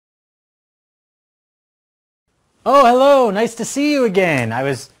Oh, hello. Nice to see you again. I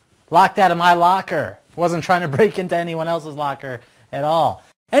was locked out of my locker. Wasn't trying to break into anyone else's locker at all.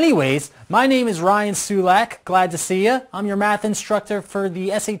 Anyways, my name is Ryan Sulak. Glad to see you. I'm your math instructor for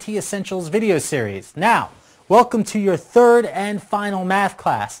the SAT Essentials video series. Now, welcome to your third and final math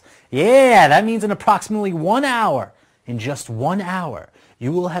class. Yeah, that means in approximately 1 hour, in just 1 hour,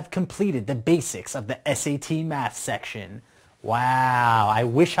 you will have completed the basics of the SAT math section. Wow, I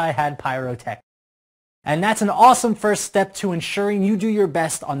wish I had pyrotechnics. And that's an awesome first step to ensuring you do your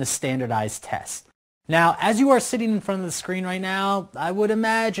best on the standardized test. Now, as you are sitting in front of the screen right now, I would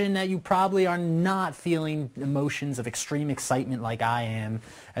imagine that you probably are not feeling emotions of extreme excitement like I am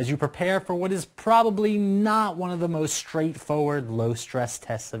as you prepare for what is probably not one of the most straightforward, low-stress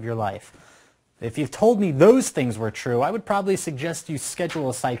tests of your life. If you've told me those things were true, I would probably suggest you schedule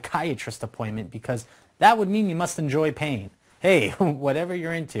a psychiatrist appointment because that would mean you must enjoy pain. Hey, whatever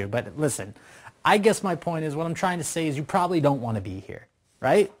you're into, but listen. I guess my point is what I'm trying to say is you probably don't want to be here,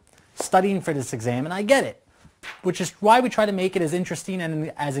 right? Studying for this exam, and I get it, which is why we try to make it as interesting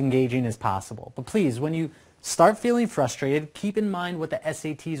and as engaging as possible. But please, when you start feeling frustrated, keep in mind what the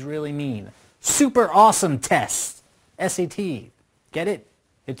SATs really mean. Super awesome test. SAT. Get it?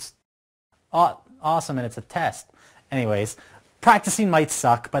 It's awesome and it's a test. Anyways, practicing might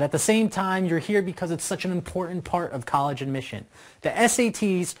suck, but at the same time, you're here because it's such an important part of college admission. The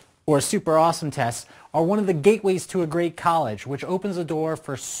SATs or super awesome tests are one of the gateways to a great college, which opens the door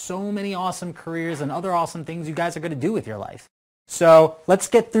for so many awesome careers and other awesome things you guys are going to do with your life. So let's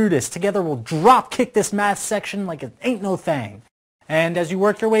get through this. Together we'll drop kick this math section like it ain't no thing. And as you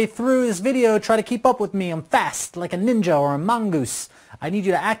work your way through this video, try to keep up with me. I'm fast, like a ninja or a mongoose. I need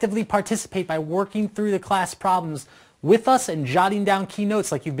you to actively participate by working through the class problems with us and jotting down key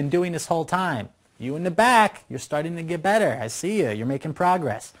notes like you've been doing this whole time. You in the back, you're starting to get better. I see you. You're making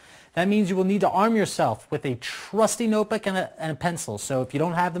progress. That means you will need to arm yourself with a trusty notebook and a pencil. So if you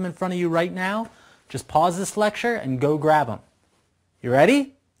don't have them in front of you right now, just pause this lecture and go grab them. You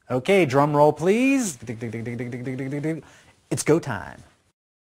ready? Okay, drum roll please. It's go time.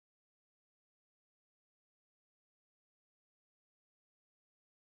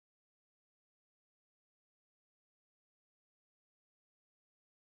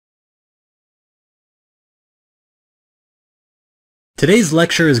 Today's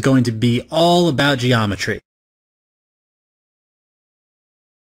lecture is going to be all about geometry.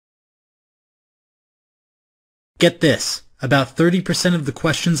 Get this, about 30% of the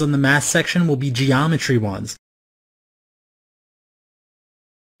questions on the math section will be geometry ones.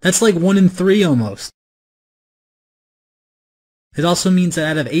 That's like 1 in 3 almost. It also means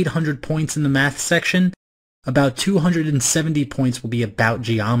that out of 800 points in the math section, about 270 points will be about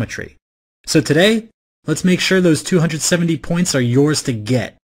geometry. So today, let's make sure those 270 points are yours to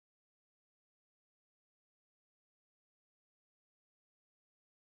get.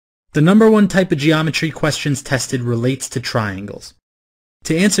 The number one type of geometry questions tested relates to triangles.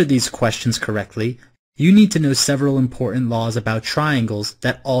 To answer these questions correctly, you need to know several important laws about triangles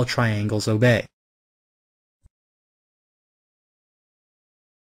that all triangles obey.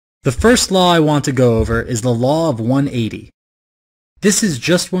 The first law I want to go over is the law of 180. This is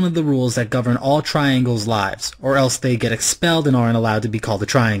just one of the rules that govern all triangles' lives, or else they get expelled and aren't allowed to be called a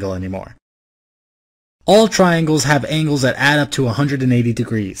triangle anymore. All triangles have angles that add up to 180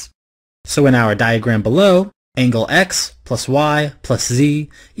 degrees. So in our diagram below, angle x plus y plus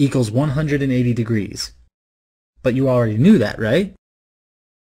z equals 180 degrees. But you already knew that, right?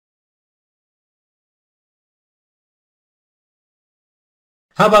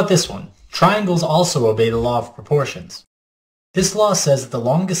 How about this one? Triangles also obey the law of proportions. This law says that the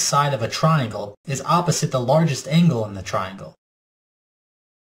longest side of a triangle is opposite the largest angle in the triangle.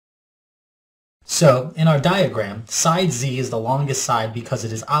 So, in our diagram, side Z is the longest side because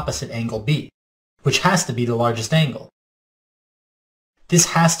it is opposite angle B, which has to be the largest angle. This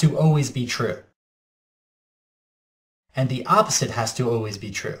has to always be true. And the opposite has to always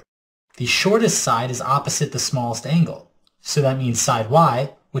be true. The shortest side is opposite the smallest angle. So that means side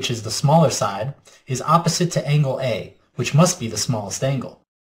Y, which is the smaller side, is opposite to angle A, which must be the smallest angle.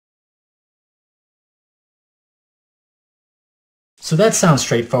 So that sounds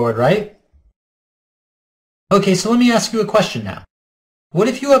straightforward, right? Okay, so let me ask you a question now. What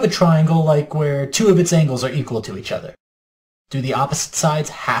if you have a triangle like where two of its angles are equal to each other? Do the opposite sides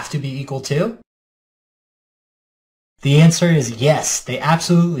have to be equal too? The answer is yes, they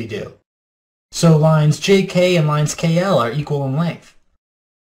absolutely do. So lines JK and lines KL are equal in length.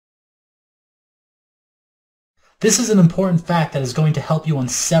 This is an important fact that is going to help you on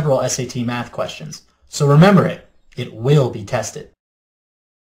several SAT math questions. So remember it will be tested.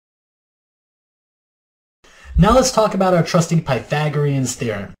 Now let's talk about our trusty Pythagorean's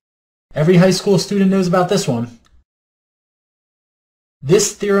theorem. Every high school student knows about this one.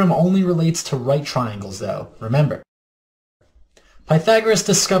 This theorem only relates to right triangles though, remember. Pythagoras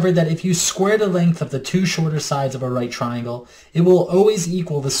discovered that if you square the length of the two shorter sides of a right triangle, it will always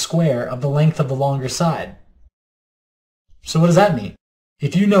equal the square of the length of the longer side. So what does that mean?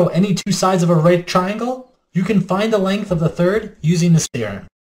 If you know any two sides of a right triangle, you can find the length of the third using this theorem.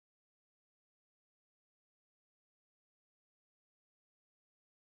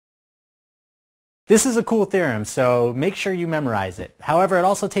 This is a cool theorem, so make sure you memorize it. However, it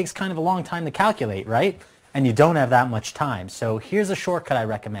also takes kind of a long time to calculate, right? And you don't have that much time. So here's a shortcut I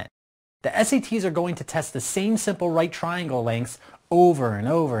recommend. The SATs are going to test the same simple right triangle lengths over and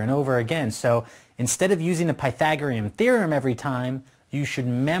over and over again. So instead of using the Pythagorean theorem every time, you should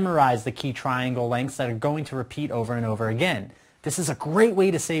memorize the key triangle lengths that are going to repeat over and over again. This is a great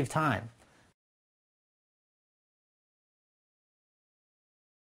way to save time.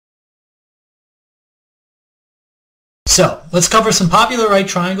 So let's cover some popular right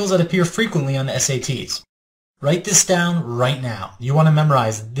triangles that appear frequently on the SATs. Write this down right now. You want to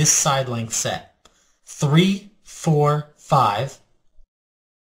memorize this side length set. 3, 4, 5,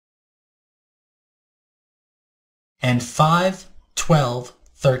 and 5, 12,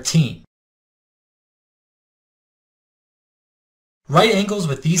 13. Right angles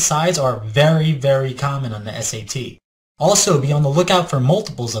with these sides are very, very common on the SAT. Also, be on the lookout for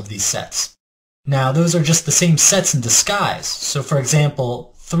multiples of these sets. Now, those are just the same sets in disguise. So, for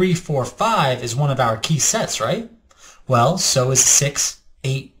example, 3, 4, 5 is one of our key sets, right? Well, so is 6,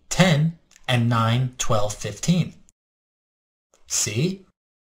 8, 10, and 9, 12, 15. See?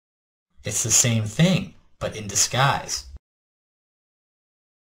 It's the same thing, but in disguise.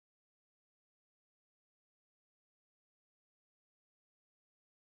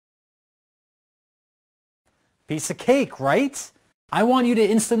 Piece of cake, right? I want you to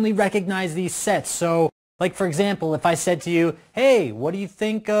instantly recognize these sets. So, like for example, if I said to you, hey, what do you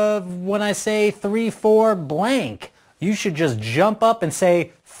think of when I say 3, 4, blank? You should just jump up and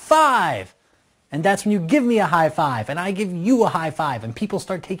say 5. And that's when you give me a high five, and I give you a high five, and people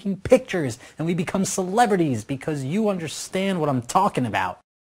start taking pictures, and we become celebrities because you understand what I'm talking about.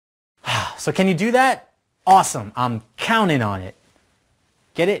 So can you do that? Awesome. I'm counting on it.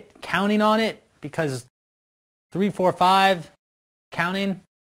 Get it? Counting on it? Because 3, 4, 5, counting?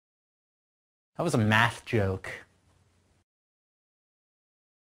 That was a math joke.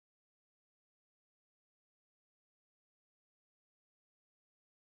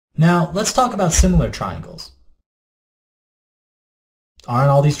 Now, let's talk about similar triangles. Aren't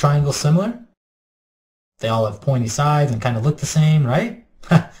all these triangles similar? They all have pointy sides and kind of look the same, right?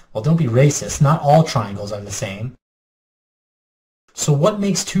 Well, don't be racist. Not all triangles are the same. So what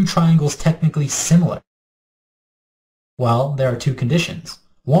makes two triangles technically similar? Well, there are two conditions.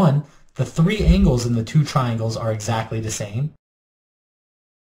 One, the three angles in the two triangles are exactly the same.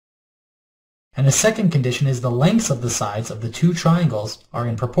 And the second condition is the lengths of the sides of the two triangles are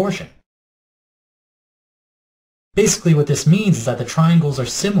in proportion. Basically what this means is that the triangles are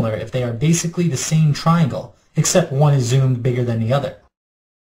similar if they are basically the same triangle, except one is zoomed bigger than the other.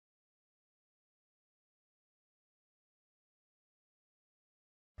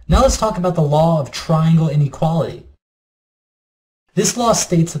 Now let's talk about the law of triangle inequality. This law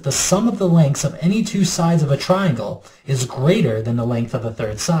states that the sum of the lengths of any two sides of a triangle is greater than the length of a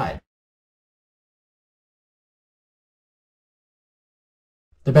third side.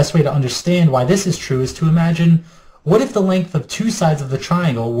 The best way to understand why this is true is to imagine, what if the length of two sides of the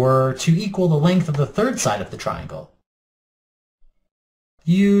triangle were to equal the length of the third side of the triangle?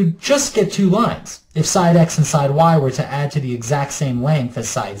 You just get two lines. If side x and side y were to add to the exact same length as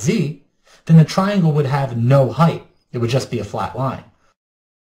side z, then the triangle would have no height. It would just be a flat line.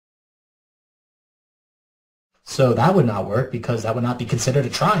 So that would not work because that would not be considered a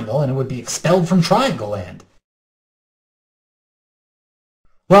triangle and it would be expelled from Triangle Land.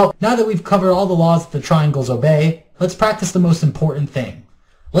 Well, now that we've covered all the laws that the triangles obey, let's practice the most important thing.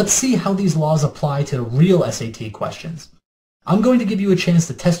 Let's see how these laws apply to real SAT questions. I'm going to give you a chance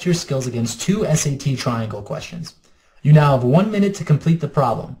to test your skills against two SAT triangle questions. You now have 1 minute to complete the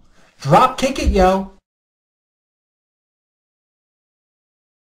problem. Drop kick it, yo!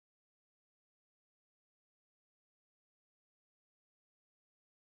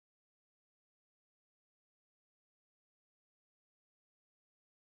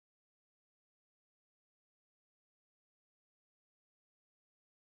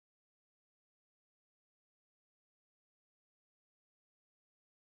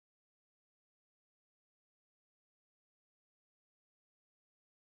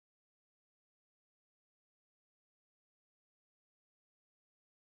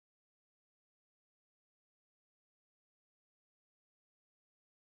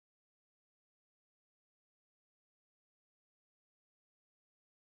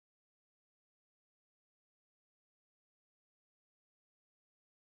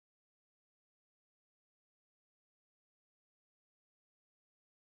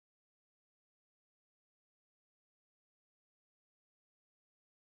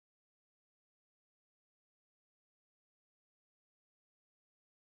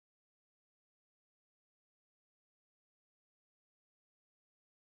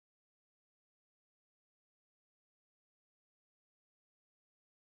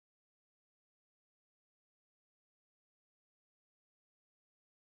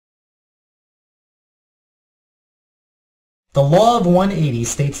 The law of 180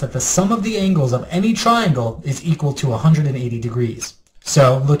 states that the sum of the angles of any triangle is equal to 180 degrees.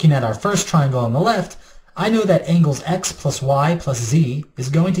 So, looking at our first triangle on the left, I know that angles x plus y plus z is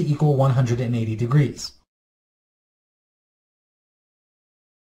going to equal 180 degrees.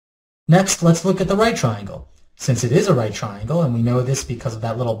 Next, let's look at the right triangle. Since it is a right triangle, and we know this because of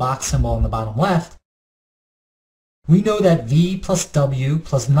that little box symbol on the bottom left, we know that v plus w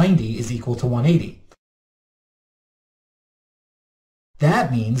plus 90 is equal to 180.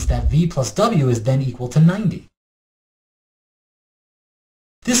 That means that v plus w is then equal to 90.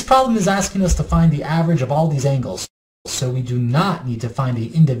 This problem is asking us to find the average of all these angles, so we do not need to find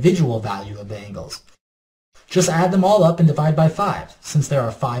the individual value of the angles. Just add them all up and divide by 5, since there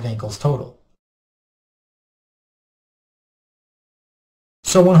are 5 angles total.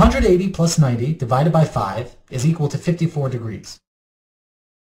 So 180 plus 90 divided by 5 is equal to 54 degrees.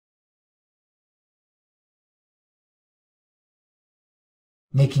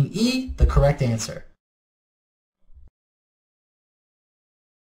 Making E the correct answer.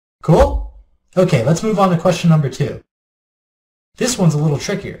 Cool? Okay, let's move on to question number 2. This one's a little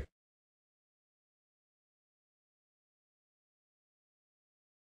trickier.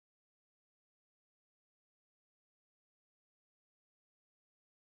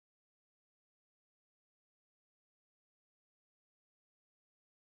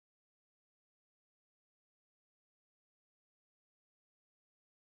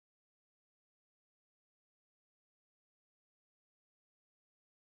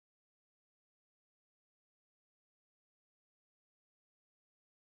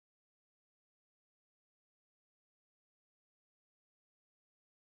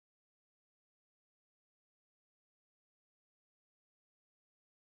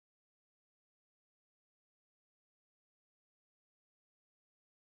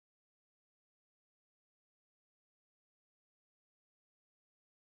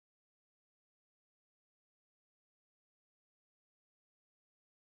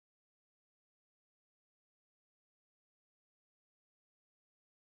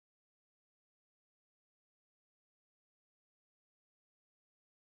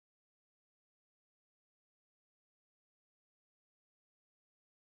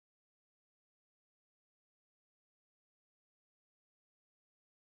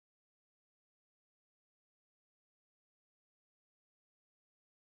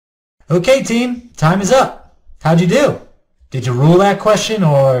 Okay, team, time is up. How'd you do? Did you rule that question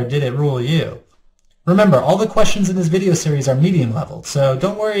or did it rule you? Remember, all the questions in this video series are medium level, so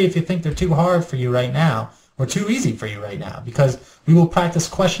don't worry if you think they're too hard for you right now or too easy for you right now, because we will practice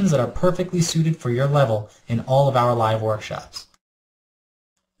questions that are perfectly suited for your level in all of our live workshops.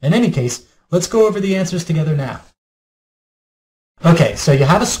 In any case, let's go over the answers together now. Okay, so you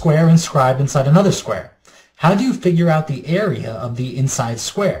have a square inscribed inside another square. How do you figure out the area of the inside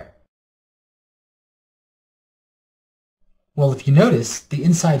square? Well, if you notice, the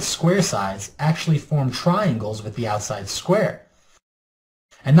inside square sides actually form triangles with the outside square.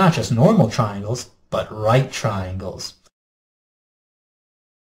 And not just normal triangles, but right triangles.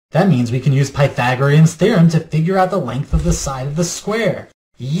 That means we can use Pythagorean's theorem to figure out the length of the side of the square.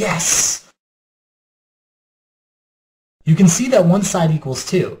 Yes! You can see that one side equals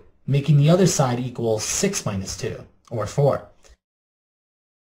 2, making the other side equal 6 minus 2, or 4.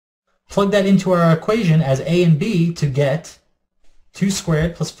 Plug that into our equation as a and b to get 2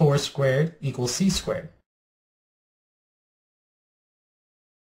 squared plus 4 squared equals c squared.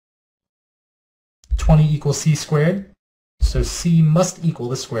 20 equals c squared, so c must equal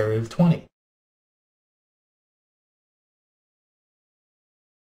the square root of 20.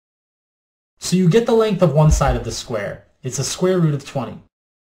 So you get the length of one side of the square. It's a square root of 20.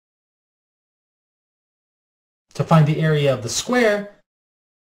 To find the area of the square,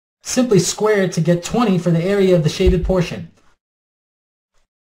 simply square it to get 20 for the area of the shaded portion.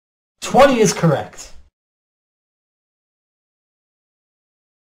 20 is correct.